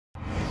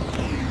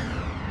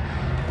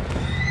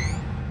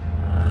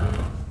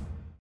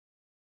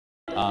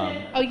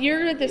Oh,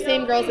 you're with the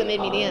same girls that made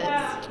me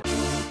dance.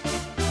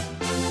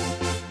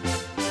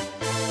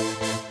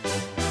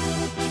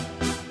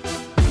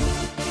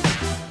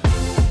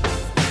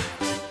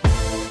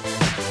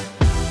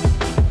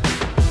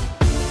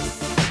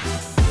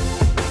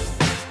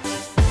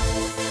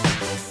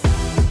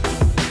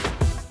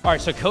 All right,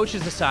 so coach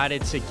has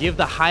decided to give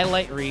the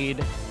highlight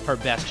read her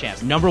best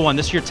chance. Number one,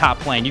 this is your top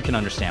play, and you can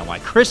understand why.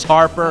 Chris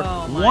Harper,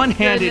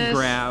 one-handed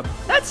grab.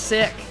 That's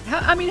sick.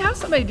 I mean, how's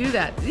somebody do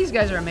that? These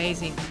guys are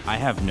amazing. I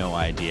have no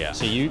idea.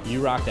 So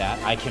you rock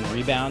that. I can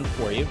rebound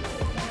for you.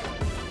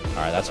 All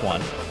right, that's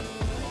one.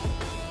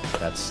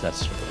 That's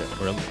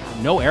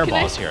no air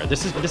balls here.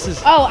 This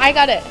is. Oh, I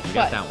got it. You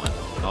got that one.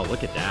 Oh,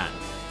 look at that.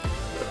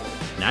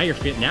 Now you're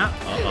fit. Now,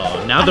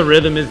 now the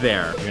rhythm is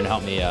there. You're gonna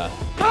help me. All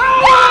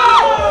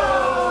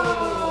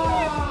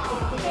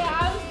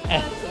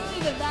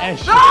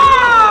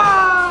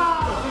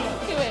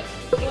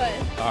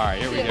right,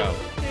 here we go.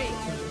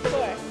 3,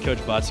 4.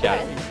 Coach Butts got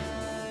it.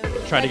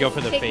 Tried to go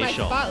for the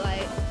facial. My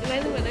spotlight. Am I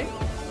the winner?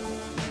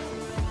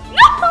 No,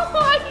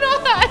 I'm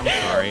not. I'm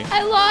sorry.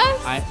 I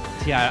lost.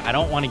 Tia, I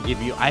don't want to give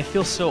you. I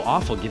feel so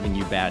awful giving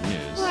you bad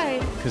news. Why?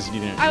 Because you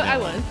didn't. I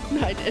won.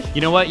 No, I did.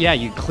 You know what? Yeah,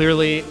 you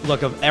clearly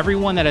look of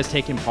everyone that has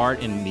taken part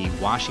in the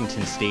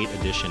Washington State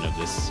edition of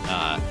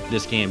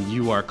this game.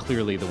 You are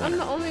clearly the winner. I'm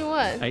the only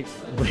one.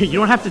 You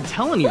don't have to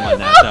tell anyone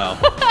that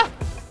though.